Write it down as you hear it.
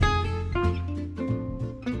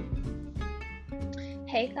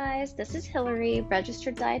Hey guys, this is Hillary,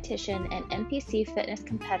 registered dietitian and NPC fitness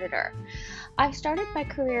competitor. I've started my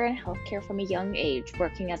career in healthcare from a young age,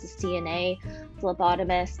 working as a CNA,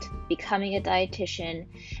 phlebotomist, becoming a dietitian,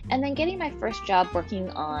 and then getting my first job working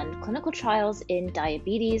on clinical trials in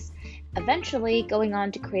diabetes, eventually going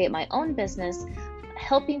on to create my own business,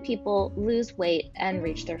 helping people lose weight and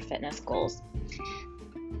reach their fitness goals.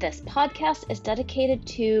 This podcast is dedicated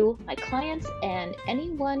to my clients and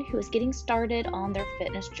anyone who is getting started on their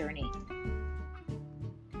fitness journey.